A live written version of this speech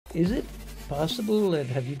Is it possible, and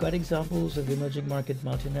have you got examples of emerging market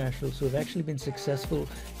multinationals who have actually been successful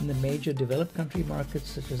in the major developed country markets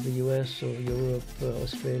such as the US or Europe,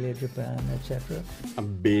 Australia, Japan, etc.? A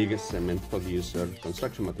big cement producer,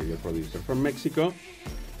 construction material producer from Mexico.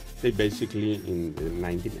 They basically, in the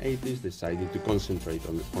 1980s, decided to concentrate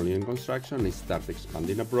only on construction. They started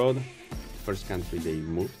expanding abroad. First country they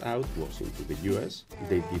moved out was into the US.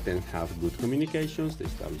 They didn't have good communications. They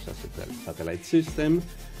established a satellite system.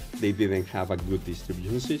 They didn't have a good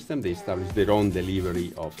distribution system. They established their own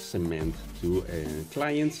delivery of cement to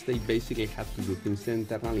clients. They basically had to do things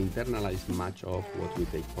internalize much of what we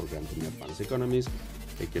take for granted in advanced economies.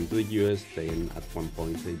 They came to the US, then at one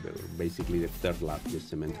point they were basically the third largest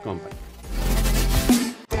cement company.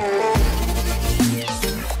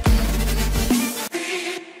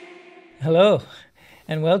 Hello,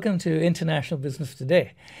 and welcome to International Business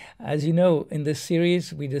Today. As you know, in this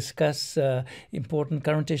series, we discuss important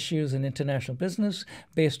current issues in international business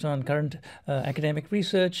based on current academic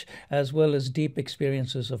research as well as deep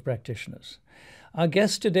experiences of practitioners. Our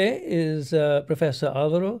guest today is Professor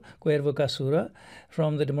Alvaro Cuervo-Cazurra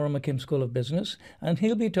from the mckim School of Business, and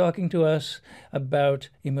he'll be talking to us about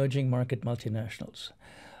emerging market multinationals.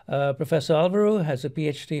 Professor Alvaro has a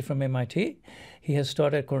PhD from MIT. He has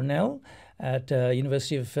taught at Cornell, at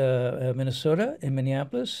University of Minnesota in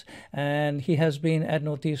Minneapolis, and he has been at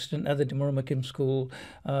Northeastern at the mckim School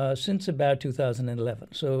since about 2011,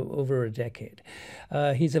 so over a decade.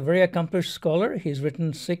 He's a very accomplished scholar. He's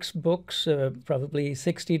written 6 books, probably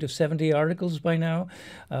 60 to 70 articles by now,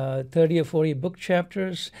 30 or 40 book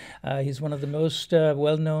chapters. He's one of the most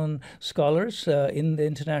well-known scholars in the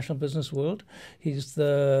international business world. He's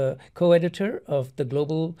the co-editor of the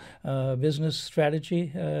Global Business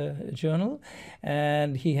Strategy Journal,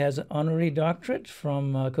 and he has an honorary doctorate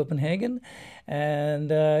from Copenhagen, and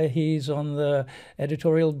he's on the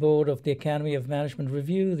editorial board of the Academy of Management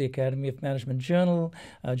Review, the Academy of Management Journal,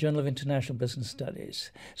 Journal of International Business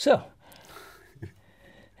Studies. So,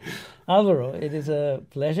 Alvaro, it is a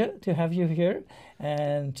pleasure to have you here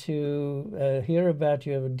and to hear about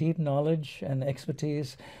your deep knowledge and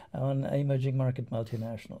expertise on emerging market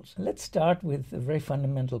multinationals. Let's start with a very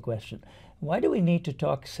fundamental question. Why do we need to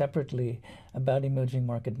talk separately about emerging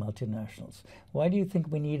market multinationals? Why do you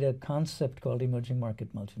think we need a concept called emerging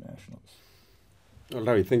market multinationals? Well,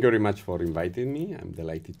 Ravi, thank you very much for inviting me. I'm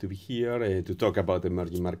delighted to be here to talk about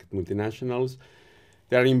emerging market multinationals.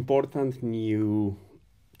 They are important new,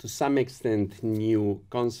 to some extent, new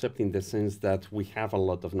concept in the sense that we have a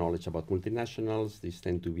lot of knowledge about multinationals. These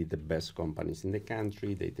tend to be the best companies in the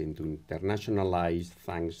country. They tend to internationalize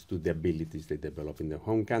thanks to the abilities they develop in their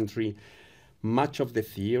home country. Much of the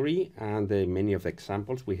theory and many of the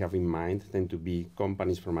examples we have in mind tend to be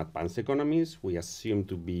companies from advanced economies. We assume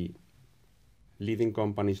to be leading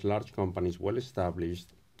companies, large companies,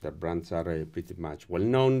 well-established. Their brands are pretty much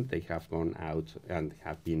well-known. They have gone out and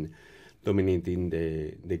have been dominating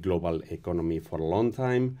the global economy for a long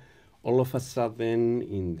time. All of a sudden,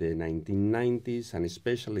 in the 1990s, and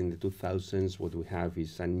especially in the 2000s, what we have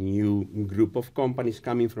is a new group of companies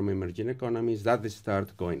coming from emerging economies that they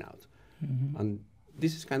start going out. Mm-hmm. And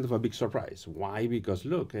this is kind of a big surprise. Why? Because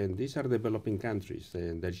look, these are developing countries.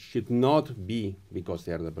 There should not be, because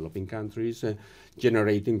they are developing countries,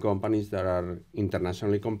 generating companies that are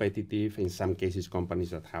internationally competitive, in some cases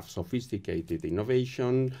companies that have sophisticated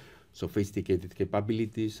innovation, sophisticated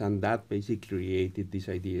capabilities, and that basically created this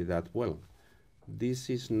idea that, well, this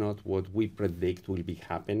is not what we predict will be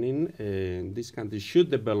happening. These countries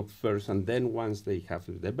should develop first, and then once they have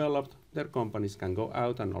developed, their companies can go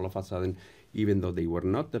out, and all of a sudden, even though they were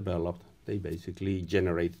not developed, they basically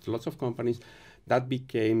generated lots of companies that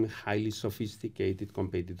became highly sophisticated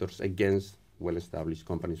competitors against well-established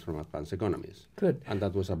companies from advanced economies. Good. And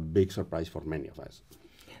that was a big surprise for many of us.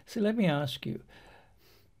 So let me ask you,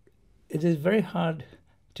 it is very hard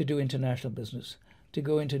to do international business, to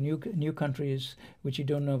go into new countries which you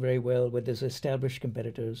don't know very well, where there's established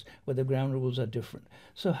competitors, where the ground rules are different.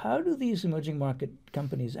 So how do these emerging market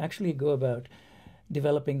companies actually go about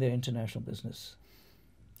developing their international business?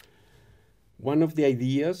 One of the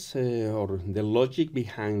ideas or the logic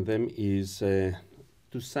behind them is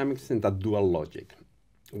to some extent a dual logic.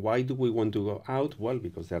 Why do we want to go out? Well,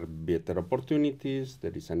 because there are better opportunities,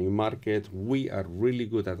 there is a new market, we are really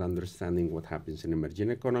good at understanding what happens in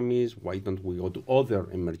emerging economies. Why don't we go to other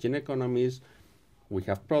emerging economies? We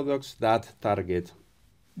have products that target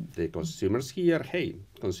the consumers here. Hey,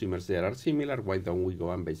 consumers there are similar, why don't we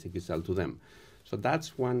go and basically sell to them? So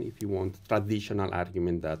that's one, if you want, traditional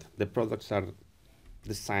argument that the products are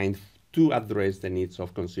designed to address the needs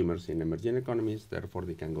of consumers in emerging economies, therefore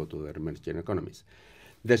they can go to their emerging economies.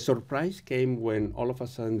 The surprise came when all of a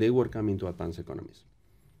sudden they were coming to advanced economies.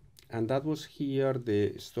 And that was here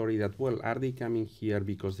the story that, well, are they coming here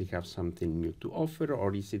because they have something new to offer,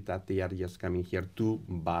 or is it that they are just coming here to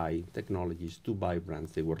buy technologies, to buy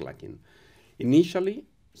brands they were lacking? Initially,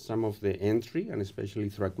 some of the entry, and especially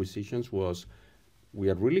through acquisitions, was we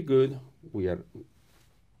are really good, we are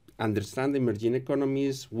understand emerging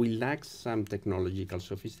economies, we lack some technological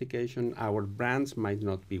sophistication, our brands might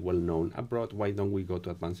not be well known abroad, why don't we go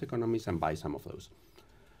to advanced economies and buy some of those?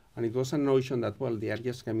 And it was a notion that, well, they are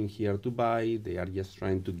just coming here to buy, they are just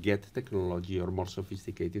trying to get technology or more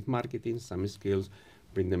sophisticated marketing, some skills,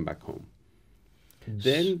 bring them back home.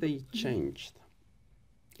 Then they changed.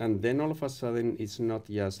 And then all of a sudden, it's not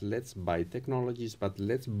just let's buy technologies, but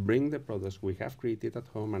let's bring the products we have created at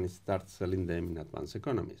home and start selling them in advanced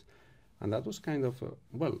economies. And that was kind of,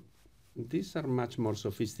 well, these are much more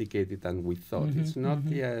sophisticated than we thought. It's not,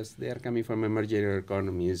 yes, they are coming from emerging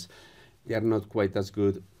economies, they are not quite as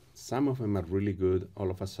good. Some of them are really good.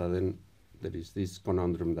 All of a sudden, there is this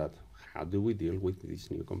conundrum that how do we deal with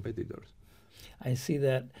these new competitors? I see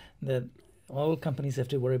that all companies have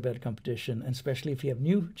to worry about competition, and especially if you have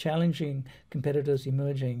new challenging competitors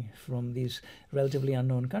emerging from these relatively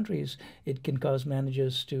unknown countries, it can cause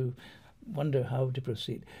managers to wonder how to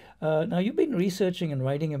proceed. Now, you've been researching and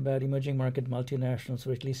writing about emerging market multinationals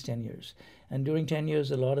for at least 10 years. And during 10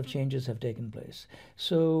 years, a lot of changes have taken place.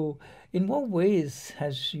 So in what ways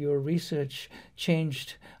has your research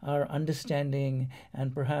changed our understanding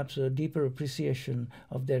and perhaps a deeper appreciation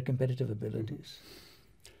of their competitive abilities?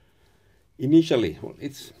 Initially, well,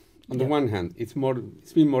 it's on the one hand, it's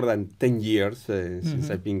been more than 10 years since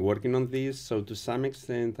I've been working on this. So to some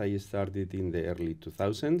extent, I started in the early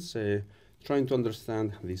 2000s, trying to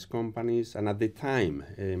understand these companies. And at the time,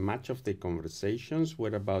 much of the conversations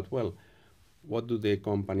were about, well, what do the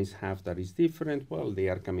companies have that is different? Well, they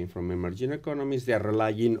are coming from emerging economies. They are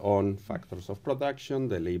relying on factors of production.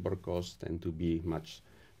 The labor costs tend to be much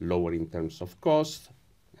lower in terms of cost.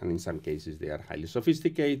 And in some cases, they are highly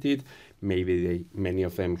sophisticated. Maybe many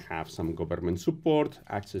of them have some government support.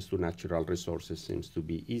 Access to natural resources seems to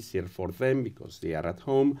be easier for them because they are at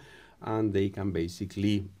home, and they can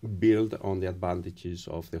basically build on the advantages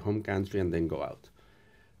of the home country and then go out.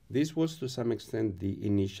 This was, to some extent, the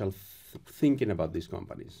initial thinking about these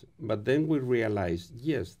companies. But then we realized,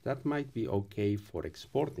 yes, that might be okay for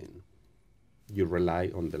exporting. You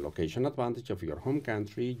rely on the location advantage of your home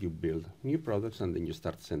country, you build new products, and then you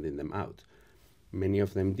start sending them out. Many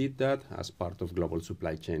of them did that as part of global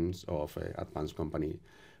supply chains of advanced company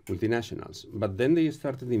multinationals. But then they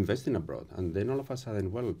started investing abroad, and then all of a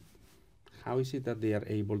sudden, well, how is it that they are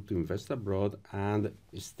able to invest abroad and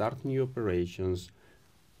start new operations,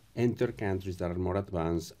 enter countries that are more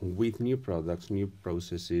advanced with new products, new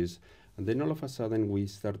processes? And then all of a sudden we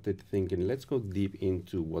started thinking, let's go deep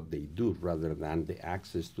into what they do rather than the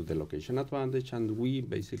access to the location advantage. And we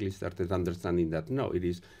basically started understanding that no, it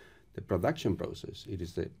is the production process. It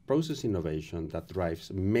is the process innovation that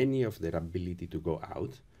drives many of their ability to go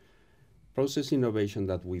out. Process innovation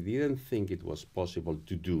that we didn't think it was possible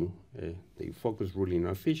to do. They focus really on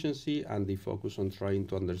efficiency, and they focus on trying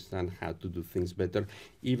to understand how to do things better,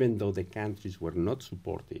 even though the countries were not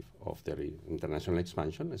supportive of their international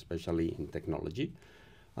expansion, especially in technology.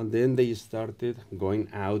 And then they started going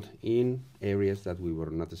out in areas that we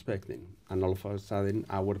were not expecting. And all of a sudden,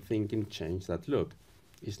 our thinking changed that, look,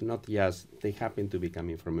 it's not just they happen to be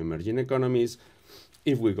coming from emerging economies.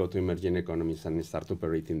 If we go to emerging economies and start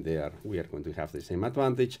operating there, we are going to have the same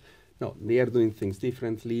advantage. No, they are doing things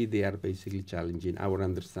differently. They are basically challenging our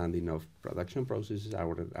understanding of production processes,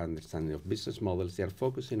 our understanding of business models. They are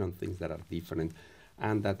focusing on things that are different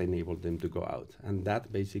and that enable them to go out. And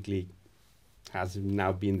that basically has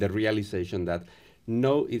now been the realization that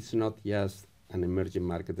no, it's not just an emerging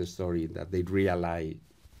market story that they rely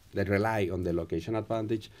on the location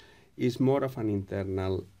advantage. It's more of an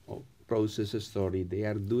internal process story. They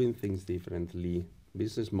are doing things differently,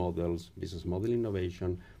 business model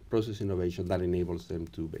innovation, process innovation that enables them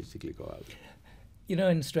to basically go out. You know,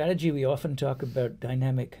 in strategy, we often talk about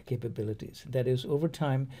dynamic capabilities. That is, over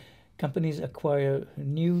time, companies acquire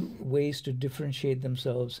new ways to differentiate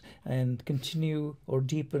themselves and continue or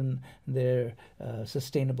deepen their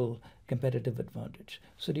sustainable competitive advantage.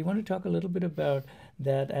 So do you want to talk a little bit about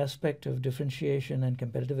that aspect of differentiation and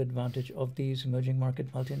competitive advantage of these emerging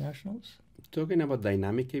market multinationals? Talking about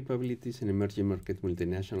dynamic capabilities in emerging market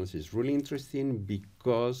multinationals is really interesting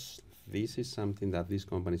because this is something that these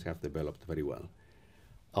companies have developed very well.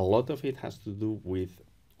 A lot of it has to do with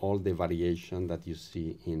all the variation that you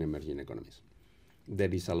see in emerging economies.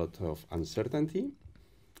 There is a lot of uncertainty.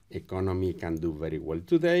 economy can do very well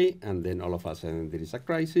today, and then all of a sudden there is a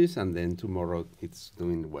crisis, and then tomorrow it's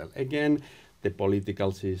doing well again. The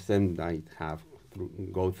political system might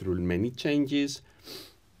go through many changes.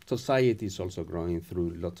 Society is also going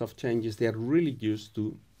through lots of changes. They are really used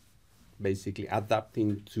to basically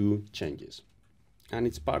adapting to changes. And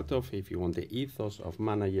it's part of, if you want, the ethos of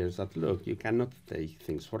managers that, look, you cannot take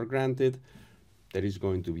things for granted. There is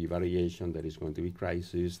going to be variation, there is going to be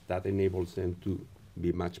crisis. That enables them to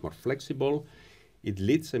be much more flexible. It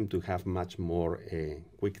leads them to have much more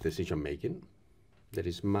quick decision making. There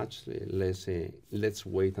is much less, let's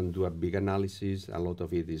wait and do a big analysis. A lot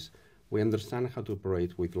of it is, we understand how to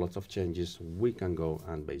operate with lots of changes. We can go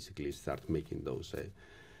and basically start making those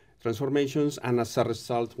transformations. And as a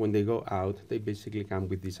result, when they go out, they basically come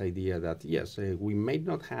with this idea that, yes, we may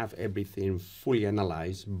not have everything fully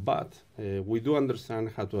analyzed, but we do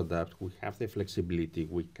understand how to adapt. We have the flexibility.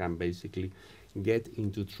 We can basically get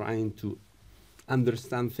into trying to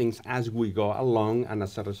understand things as we go along, and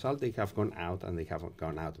as a result, they have gone out, and they have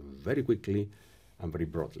gone out very quickly and very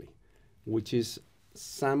broadly, which is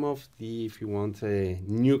some of the, if you want,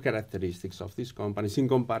 new characteristics of these companies in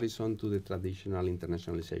comparison to the traditional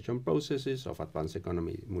internationalization processes of advanced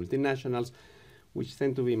economy multinationals, which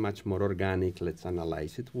tend to be much more organic. Let's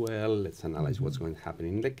analyze it well. Let's analyze what's going to happen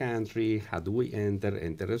in the country. How do we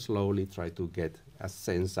enter slowly, try to get a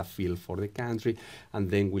sense, a feel for the country, and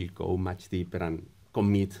then we'll go much deeper and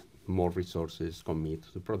commit more resources, commit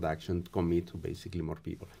to production, commit to basically more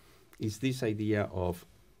people. It's this idea of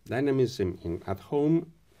dynamism at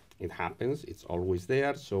home. It happens, it's always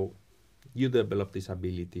there, so you develop this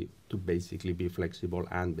ability to basically be flexible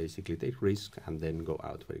and basically take risks and then go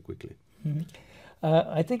out very quickly.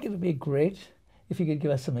 I think it would be great if you could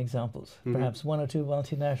give us some examples, perhaps one or two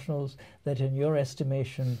multinationals that in your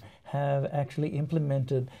estimation have actually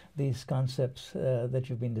implemented these concepts that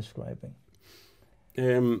you've been describing.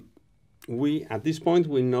 At this point,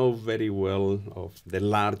 we know very well of the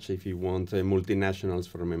large, if you want, multinationals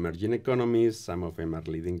from emerging economies. Some of them are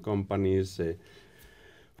leading companies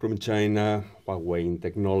from China, Huawei in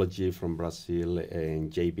technology, from Brazil,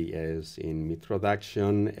 and JBS in meat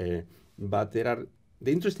production. But the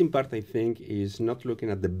interesting part, I think, is not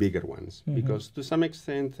looking at the bigger ones, because to some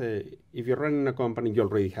extent, if you're running a company, you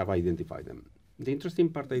already have identified them. The interesting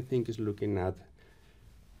part, I think, is looking at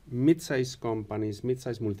mid-sized companies,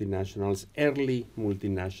 mid-sized multinationals, early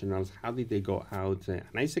multinationals. How did they go out? A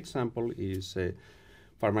nice example is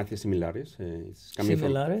Farmacias Similares. It's coming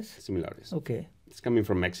Similares. Okay. It's coming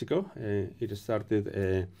from Mexico. It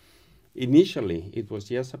started, initially, it was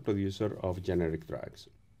just a producer of generic drugs,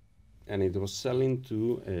 and it was selling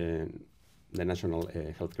to the national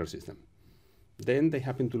healthcare system. Then they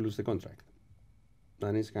happened to lose the contract.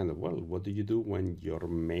 And it's kind of, well, what do you do when your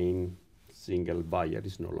main single buyer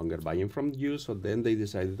is no longer buying from you? So then they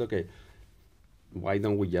decided, okay, why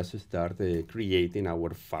don't we just start creating our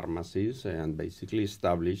pharmacies and basically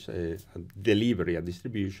establish a delivery, a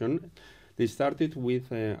distribution. They started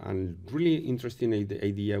with a really interesting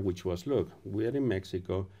idea, which was, look, we're in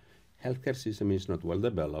Mexico, healthcare system is not well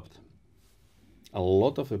developed. A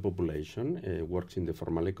lot of the population works in the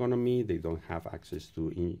formal economy. They don't have access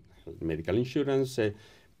to medical insurance.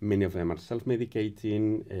 Many of them are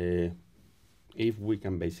self-medicating. If we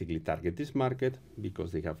can basically target this market,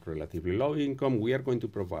 because they have relatively low income, we are going to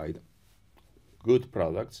provide good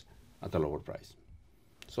products at a lower price.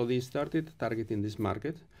 So they started targeting this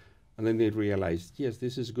market, and then they realized, yes,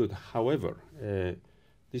 this is good. However,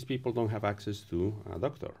 these people don't have access to a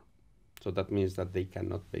doctor. So that means that they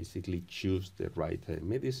cannot basically choose the right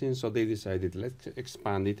medicine. So they decided, let's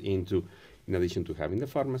expand it into, in addition to having the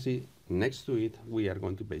pharmacy, next to it, we are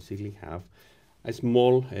going to basically have a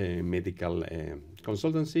small medical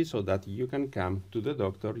consultancy, so that you can come to the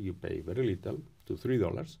doctor, you pay very little, to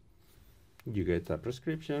 $3. You get a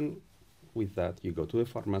prescription. With that, you go to the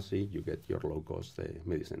pharmacy, you get your low-cost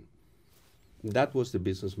medicine. That was the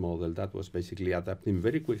business model. That was basically adapting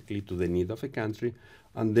very quickly to the need of a country,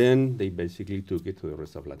 and then they basically took it to the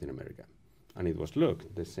rest of Latin America. And it was,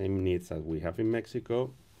 look, the same needs that we have in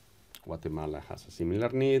Mexico. Guatemala has a similar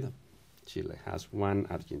need. Chile has one,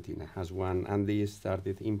 Argentina has one, and they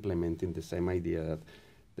started implementing the same idea that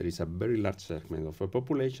there is a very large segment of a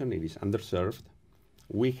population, it is underserved.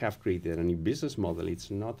 We have created a new business model.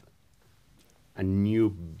 It's not a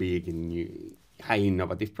new, highly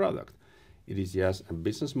innovative product. It is just a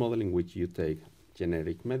business model in which you take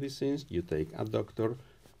generic medicines, you take a doctor,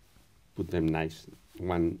 put them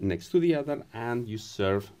one next to the other, and you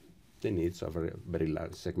serve the needs of a very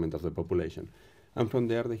large segment of the population. And from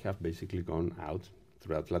there, they have basically gone out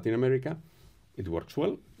throughout Latin America. It works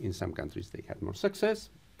well. In some countries, they had more success.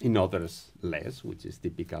 in others less, which is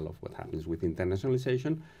typical of what happens with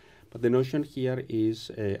internationalization. But the notion here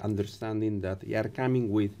is understanding that they are coming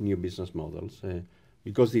with new business models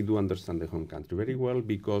because they do understand the home country very well,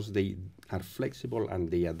 because they are flexible and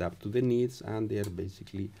they adapt to the needs, and they are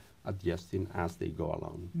basically adjusting as they go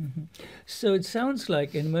along. Mm-hmm. So it sounds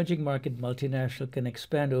like an emerging market multinational can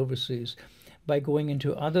expand overseas by going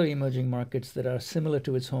into other emerging markets that are similar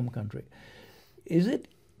to its home country. Is it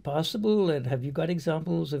possible, and have you got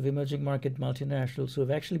examples of emerging market multinationals who have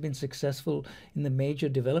actually been successful in the major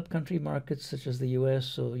developed country markets such as the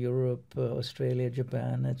US or Europe, Australia,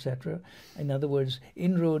 Japan, etc.? In other words,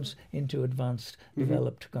 inroads into advanced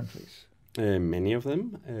developed countries. Many of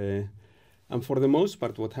them. And for the most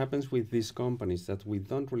part, what happens with these companies that we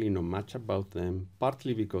don't really know much about them,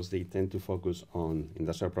 partly because they tend to focus on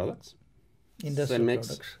industrial products. Industrial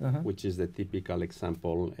Cemex, products. which is the typical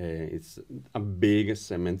example. It's a big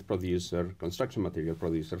cement producer, construction material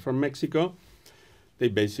producer from Mexico. They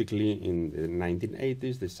basically, in the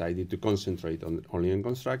 1980s, decided to concentrate only on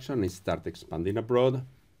construction and start expanding abroad.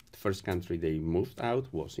 The first country they moved out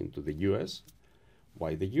was into the US.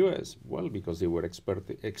 Why the US? Well, because they were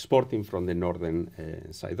exporting from the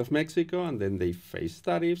northern side of Mexico, and then they faced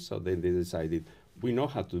tariffs, so then they decided, we know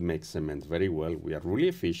how to make cement very well, we are really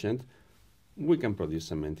efficient, we can produce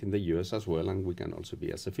cement in the US as well, and we can also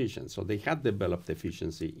be as efficient. So they had developed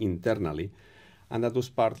efficiency internally, and that was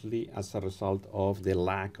partly as a result of the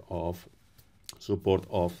lack of support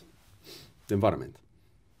of the environment.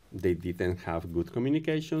 They didn't have good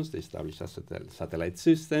communications, they established a satellite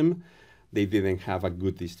system, they didn't have a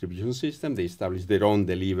good distribution system, they established their own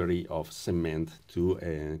delivery of cement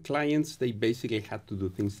to clients. They basically had to do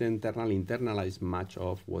things internally, internalize much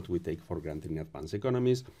of what we take for granted in advanced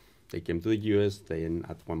economies. They came to the US, then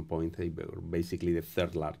at one point they were basically the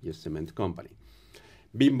third largest cement company.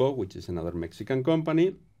 Bimbo, which is another Mexican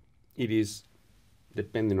company, it is,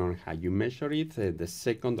 depending on how you measure it, the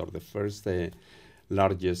second or the first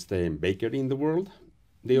largest bakery in the world.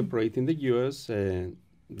 They operate in the US,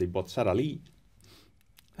 they bought Sara Lee,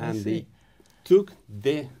 and they took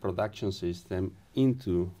the production system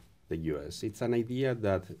into the US. It's an idea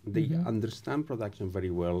that they understand production very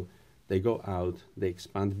well. They go out, they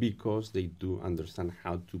expand because they do understand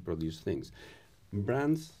how to produce things.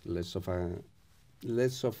 Brands, less of,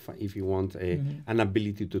 if you want, an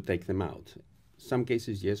ability to take them out. Some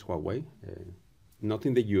cases, yes, Huawei, not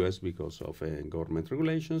in the US because of government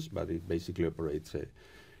regulations, but it basically operates in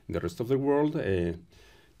the rest of the world.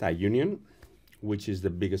 Thai Union, which is the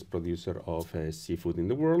biggest producer of seafood in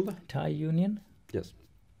the world. Thai Union? Yes.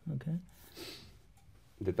 Okay.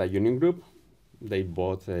 The Thai Union Group, they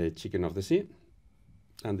bought Chicken of the Sea,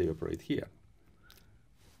 and they operate here.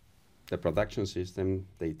 The production system,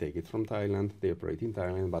 they take it from Thailand, they operate in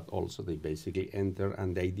Thailand, but also they basically enter,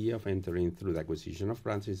 and the idea of entering through the acquisition of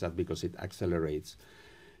brands is that because it accelerates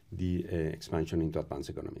the expansion into advanced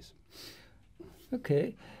economies.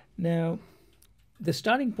 Okay. Now, the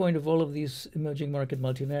starting point of all of these emerging market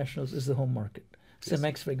multinationals is the home market.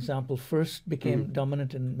 Cemex, for example, first became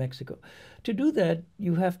dominant in Mexico. To do that,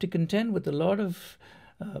 you have to contend with a lot of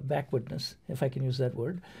backwardness, if I can use that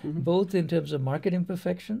word, both in terms of market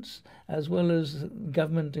imperfections as well as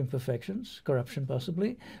government imperfections, corruption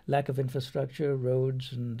possibly, lack of infrastructure,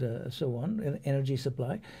 roads, and so on, and energy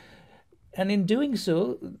supply. And in doing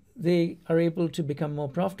so, they are able to become more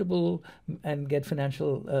profitable and get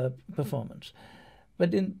financial performance.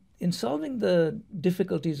 But in solving the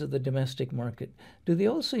difficulties of the domestic market, do they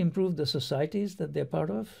also improve the societies that they're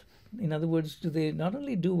part of? In other words, do they not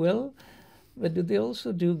only do well, but do they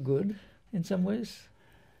also do good in some ways?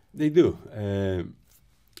 They do.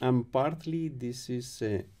 And partly this is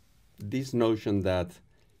this notion that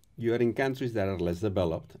you are in countries that are less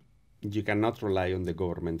developed. You cannot rely on the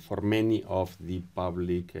government for many of the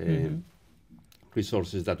public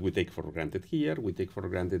resources that we take for granted here. We take for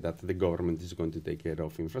granted that the government is going to take care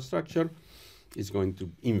of infrastructure, it's going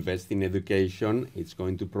to invest in education, it's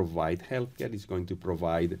going to provide healthcare, it's going to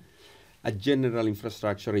provide a general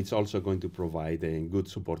infrastructure, it's also going to provide good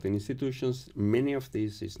supporting institutions. Many of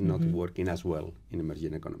this is not working as well in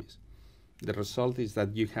emerging economies. The result is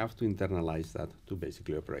that you have to internalize that to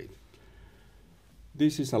basically operate.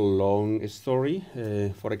 This is a long story.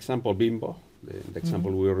 For example, Bimbo, the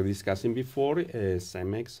example we were discussing before,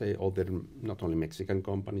 Cemex, other not only Mexican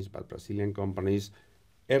companies, but Brazilian companies,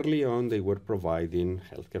 early on they were providing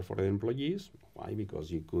healthcare for the employees. Why? Because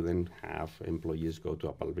you couldn't have employees go to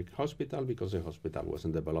a public hospital because the hospital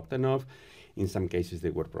wasn't developed enough. In some cases they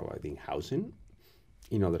were providing housing.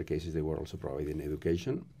 In other cases they were also providing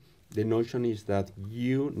education. The notion is that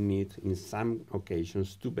you need, in some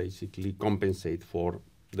occasions, to basically compensate for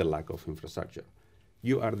the lack of infrastructure.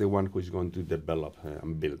 You are the one who is going to develop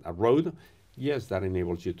and build a road. Yes, that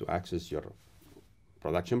enables you to access your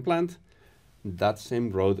production plant. That same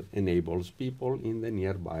road enables people in the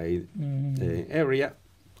nearby area.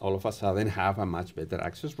 All of a sudden have a much better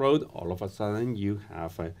access road. All of a sudden you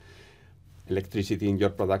have electricity in your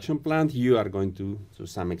production plant. You are going to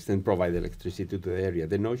some extent, provide electricity to the area.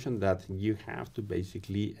 The notion that you have to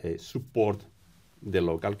basically support the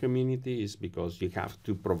local community is because you have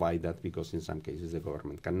to provide that, because in some cases the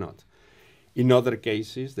government cannot. In other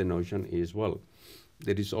cases, the notion is, well,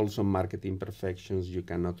 there is also market imperfections. You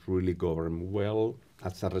cannot really govern well.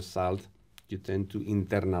 As a result, you tend to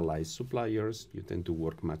internalize suppliers. You tend to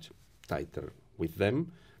work much tighter with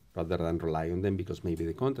them rather than rely on them because maybe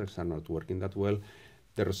the contracts are not working that well.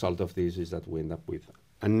 The result of this is that we end up with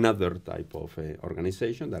another type of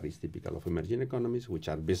organization that is typical of emerging economies, which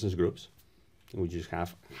are business groups, which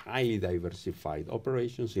have highly diversified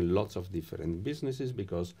operations in lots of different businesses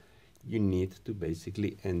because you need to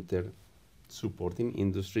basically enter supporting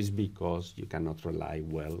industries because you cannot rely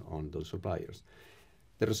well on those suppliers.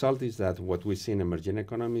 The result is that what we see in emerging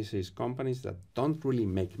economies is companies that don't really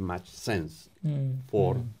make much sense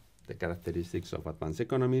for the characteristics of advanced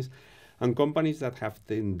economies, and companies that have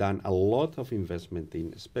done a lot of investment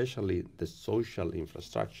in especially the social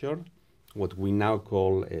infrastructure, what we now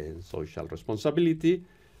call social responsibility,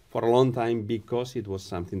 for a long time because it was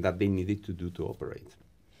something that they needed to do to operate.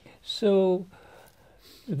 So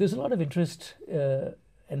there's a lot of interest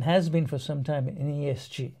and has been for some time in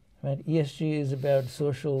ESG. Right? ESG is about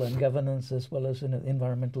social and governance as well as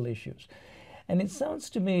environmental issues. And it sounds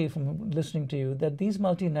to me, from listening to you, that these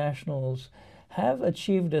multinationals have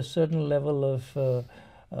achieved a certain level of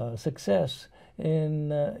success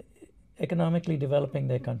in economically developing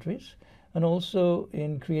their countries and also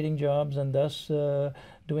in creating jobs and thus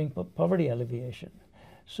doing poverty alleviation.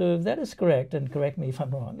 So if that is correct, and correct me if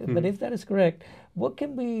I'm wrong, but if that is correct, what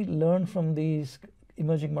can we learn from these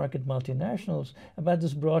emerging market multinationals about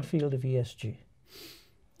this broad field of ESG?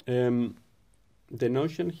 The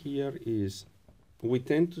notion here is we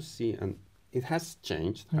tend to see, and it has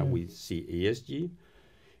changed how we see ESG.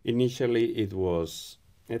 Initially, it was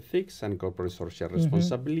ethics and corporate social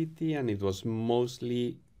responsibility, and it was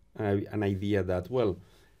mostly an idea that, well,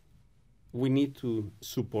 we need to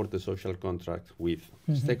support the social contract with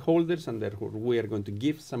stakeholders, and therefore we are going to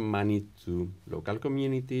give some money to local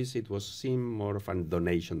communities. It was seen more of a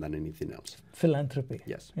donation than anything else. Philanthropy.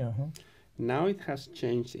 Yes. Now it has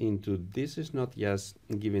changed into, this is not just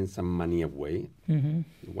giving some money away.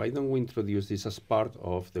 Why don't we introduce this as part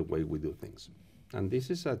of the way we do things? And this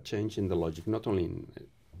is a change in the logic, not only in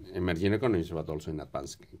emerging economies, but also in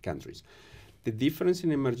advanced countries. The difference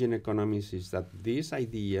in emerging economies is that this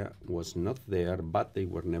idea was not there, but they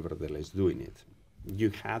were nevertheless doing it.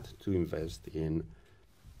 You had to invest in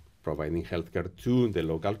providing healthcare to the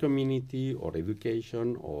local community, or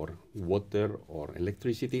education, or water, or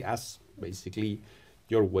electricity as basically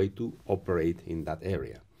your way to operate in that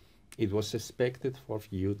area. It was expected of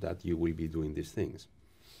you that you will be doing these things.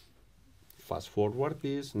 Fast forward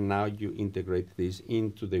this, now you integrate this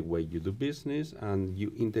into the way you do business, and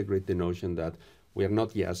you integrate the notion that we are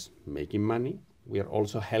not just making money, we are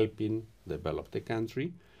also helping develop the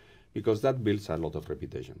country, because that builds a lot of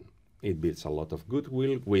reputation. It builds a lot of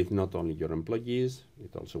goodwill with not only your employees,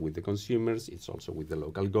 it's also with the consumers, it's also with the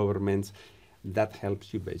local governments. That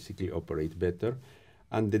helps you basically operate better.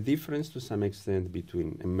 And the difference to some extent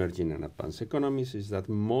between emerging and advanced economies is that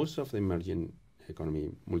most of the emerging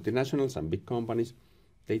economy multinationals and big companies,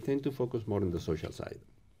 they tend to focus more on the social side.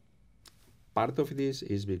 Part of this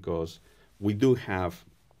is because we do have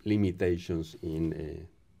limitations in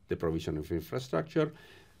the provision of infrastructure,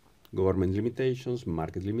 government limitations,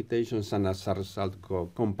 market limitations, and as a result,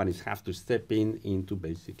 companies have to step into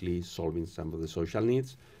basically solving some of the social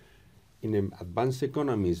needs. In advanced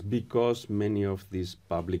economies, because many of these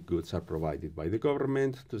public goods are provided by the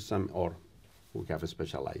government to some, or we have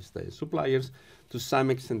specialized suppliers, to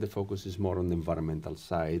some extent the focus is more on the environmental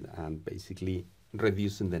side and basically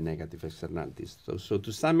reducing the negative externalities. So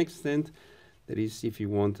to some extent, there is, if you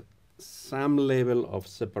want, some level of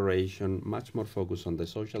separation, much more focus on the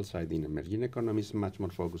social side in emerging economies, much more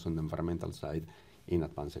focus on the environmental side in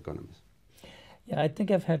advanced economies. Yeah, I think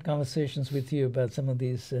I've had conversations with you about some of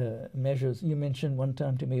these measures. You mentioned one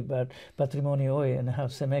time to me about Patrimonio Hoy and how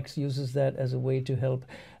CEMEX uses that as a way to help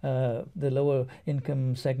the lower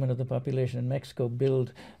income segment of the population in Mexico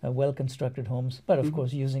build well-constructed homes, but of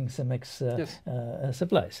course using CEMEX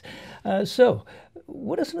supplies. So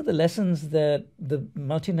what are some of the lessons that the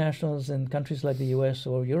multinationals in countries like the US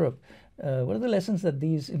or Europe what are the lessons that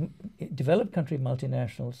these developed country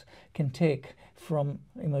multinationals can take from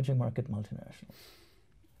emerging market multinationals?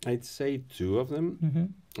 I'd say two of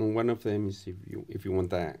them. And one of them is if you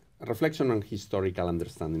want a reflection on historical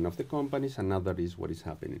understanding of the companies, another is what is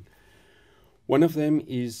happening. One of them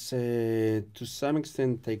is to some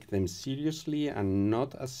extent take them seriously and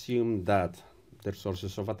not assume that their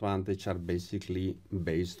sources of advantage are basically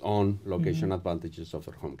based on location advantages of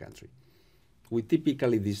their home country. We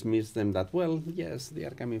typically dismiss them that, well, yes, they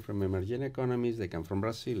are coming from emerging economies, they come from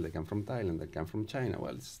Brazil, they come from Thailand, they come from China.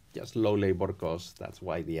 Well, it's just low labor costs, that's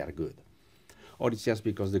why they are good. Or it's just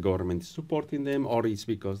because the government is supporting them, or it's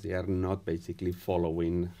because they are not basically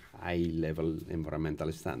following high-level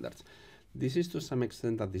environmental standards. This is to some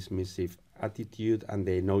extent a dismissive attitude and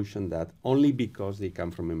the notion that only because they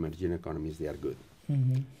come from emerging economies, they are good.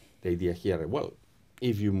 The idea here, well,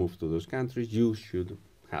 if you move to those countries, you should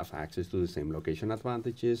have access to the same location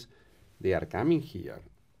advantages. They are coming here.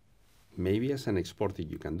 Maybe as an exporter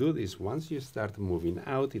you can do this. Once you start moving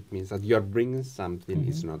out, it means that you are bringing something.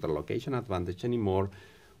 It's not a location advantage anymore.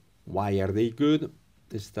 Why are they good?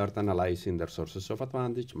 They start analyzing their sources of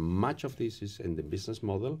advantage. Much of this is in the business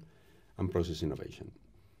model and process innovation.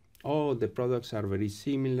 Oh, the products are very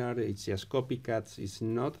similar. It's just copycats. It's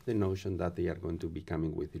not the notion that they are going to be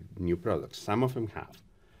coming with new products. Some of them have.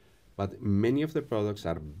 But many of the products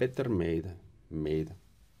are better made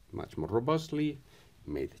much more robustly,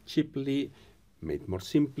 made cheaply, made more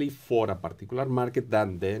simply for a particular market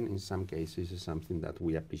that then in some cases is something that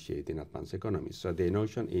we appreciate in advanced economies. So the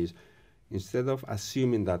notion is instead of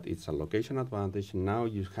assuming that it's a location advantage, now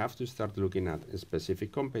you have to start looking at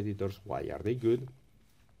specific competitors. Why are they good?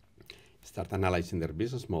 Start analyzing their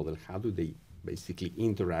business model. How do they basically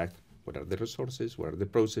interact? What are the resources? What are the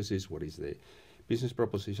processes? What is the business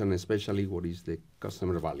proposition, especially what is the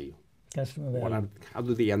customer value? How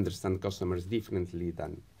do they understand customers differently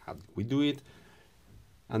than how we do it?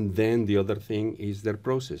 And then the other thing is their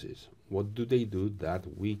processes. What do they do that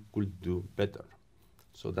we could do better?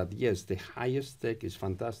 So that, yes, the highest tech is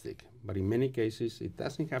fantastic, but in many cases, it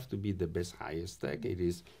doesn't have to be the best highest tech. It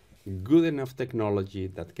is good enough technology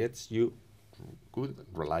that gets you good,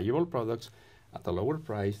 reliable products at a lower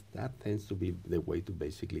price. That tends to be the way to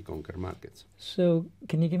basically conquer markets. So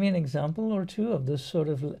can you give me an example or two of this sort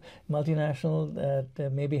of multinational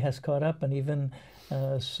that maybe has caught up and even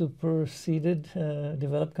superseded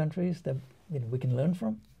developed countries that we can learn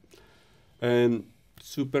from?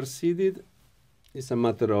 Superseded is a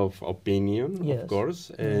matter of opinion, yes. Of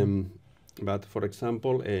course. But for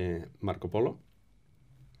example, Marco Polo,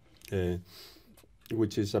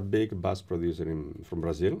 which is a big bus producer from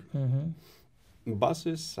Brazil.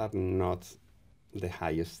 Buses are not the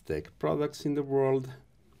highest tech products in the world.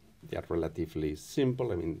 They are relatively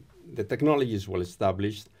simple. I mean, the technology is well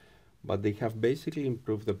established, but they have basically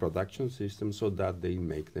improved the production system so that they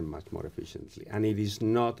make them much more efficiently. And it is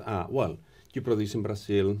not, well, you produce in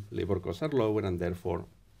Brazil, labor costs are lower, and therefore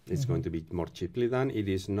it's going to be more cheaply done. It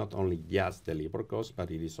is not only just the labor cost, but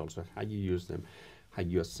it is also how you use them, how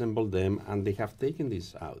you assemble them, and they have taken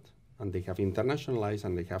this out, and they have internationalized,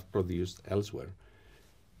 and they have produced elsewhere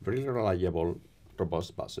very reliable,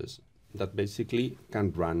 robust buses that basically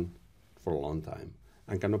can run for a long time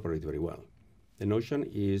and can operate very well. The notion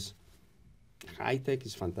is high tech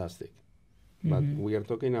is fantastic, but we are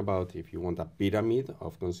talking about, if you want, a pyramid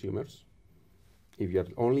of consumers. If you're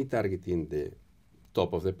only targeting the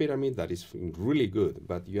top of the pyramid, that is really good,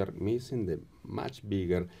 but you are missing the much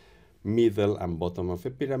bigger middle and bottom of the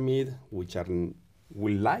pyramid, which are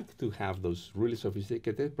would like to have those really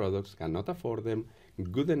sophisticated products, cannot afford them.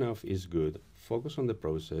 Good enough is good. Focus on the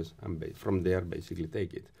process, and from there basically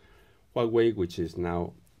take it. Huawei, which is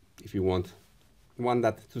now, if you want, one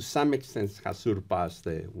that to some extent has surpassed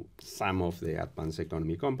some of the advanced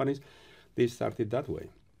economy companies, they started that way.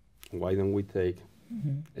 Why don't we take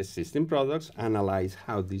existing products, analyze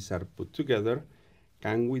how these are put together?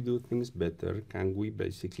 Can we do things better? Can we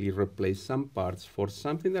basically replace some parts for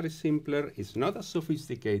something that is simpler? It's not as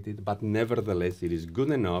sophisticated, but nevertheless, it is good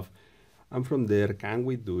enough. And from there, can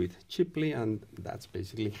we do it cheaply? And that's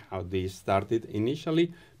basically how they started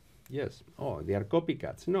initially. Yes, oh, they are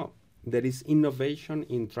copycats. No, there is innovation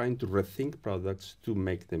in trying to rethink products to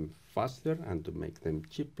make them faster and to make them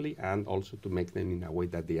cheaply, and also to make them in a way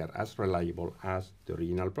that they are as reliable as the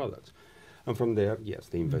original products. And from there, yes,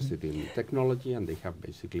 they invested in technology, and they have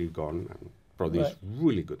basically gone and produced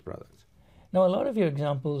really good products. Now, a lot of your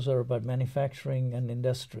examples are about manufacturing and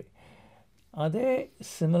industry. Are there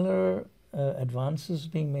similar advances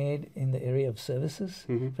being made in the area of services?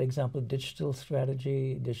 For example, digital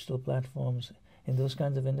strategy, digital platforms, in those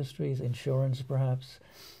kinds of industries, insurance perhaps,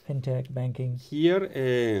 fintech, banking? Here,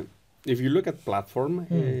 if you look at platform,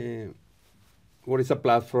 what is a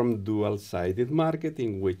platform? Dual-sided market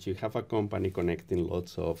in which you have a company connecting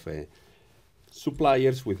lots of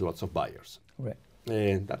suppliers with lots of buyers. Right.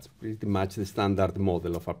 That's pretty much the standard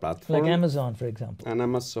model of a platform. Like Amazon, for example. An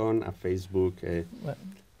Amazon, a Facebook, Right.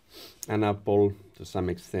 an Apple to some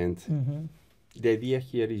extent. Mm-hmm. The idea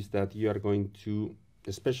here is that you are going to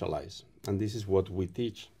specialize, and this is what we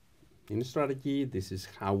teach in strategy. This is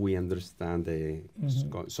how we understand the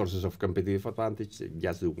sources of competitive advantage.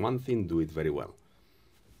 Just do one thing, do it very well.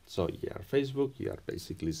 So you are Facebook, you are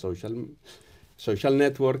basically social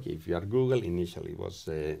network. If you are Google, initially it was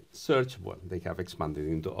search. Well, they have expanded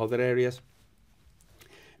into other areas.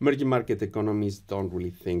 Emerging market economies don't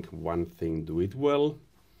really think one thing, do it well.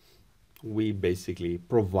 We basically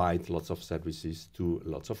provide lots of services to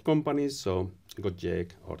lots of companies. So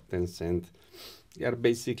Gojek or Tencent, they are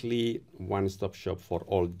basically one-stop shop for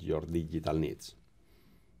all your digital needs.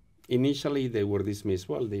 Initially, they were dismissed,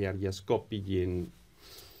 well, they are just copying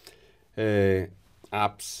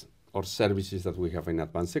apps or services that we have in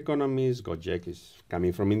advanced economies. Gojek is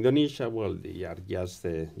coming from Indonesia. Well, they are just,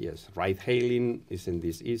 yes, ride-hailing. Isn't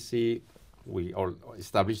this easy? We all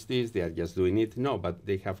established this. They are just doing it. No, but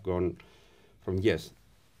they have gone from, yes,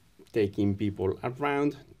 taking people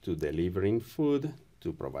around to delivering food,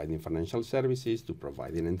 to providing financial services, to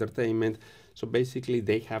providing entertainment. So basically,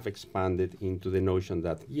 they have expanded into the notion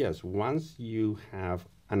that, yes, once you have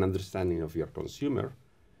an understanding of your consumer,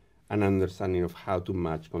 an understanding of how to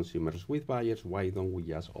match consumers with buyers, why don't we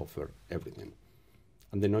just offer everything?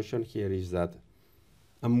 And the notion here is that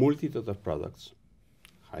a multitude of products,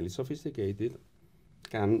 highly sophisticated,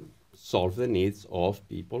 can solve the needs of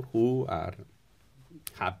people who are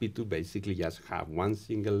happy to basically just have one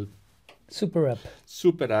single super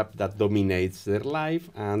app that dominates their life,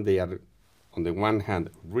 and they are, on the one hand,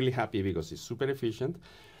 really happy because it's super efficient.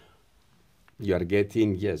 You are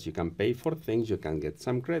getting, yes, you can pay for things, you can get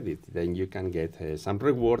some credit, then you can get some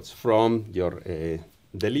rewards from your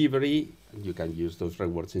delivery, you can use those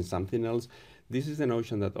rewards in something else. This is the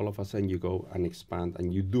notion that all of a sudden you go and expand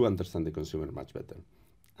and you do understand the consumer much better.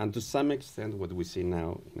 And to some extent, what we see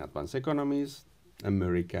now in advanced economies,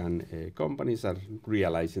 American companies are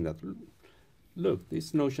realizing that, look,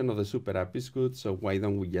 this notion of the super app is good, so why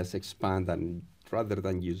don't we just expand and rather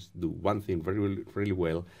than just do one thing really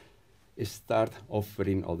well, start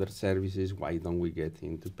offering other services? Why don't we get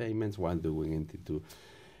into payments? Why do we get into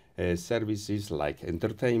services like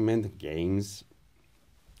entertainment, games?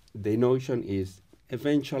 The notion is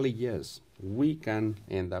eventually, yes, we can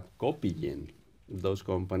end up copying those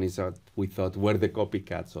companies that we thought were the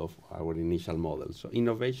copycats of our initial model. So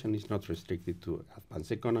innovation is not restricted to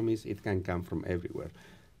advanced economies. It can come from everywhere.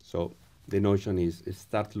 So the notion is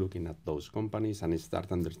start looking at those companies and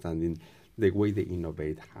start understanding the way they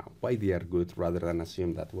innovate, why they are good, rather than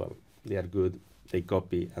assume that, well, they are good, they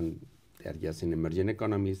copy, and they are just in emerging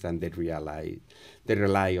economies, and they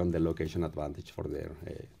rely on the location advantage for their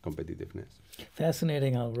competitiveness.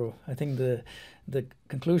 Fascinating, Alvaro. I think the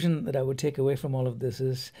conclusion that I would take away from all of this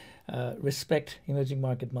is respect emerging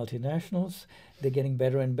market multinationals. They're getting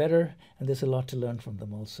better and better, and there's a lot to learn from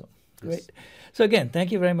them also. Great. Yes. So again,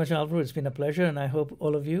 thank you very much, Alvaro. It's been a pleasure, and I hope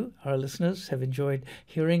all of you, our listeners, have enjoyed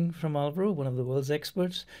hearing from Alvaro, one of the world's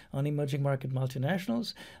experts on emerging market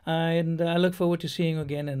multinationals. And I look forward to seeing you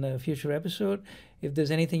again in a future episode. If there's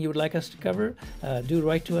anything you would like us to cover, do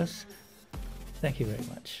write to us. Thank you very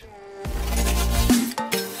much.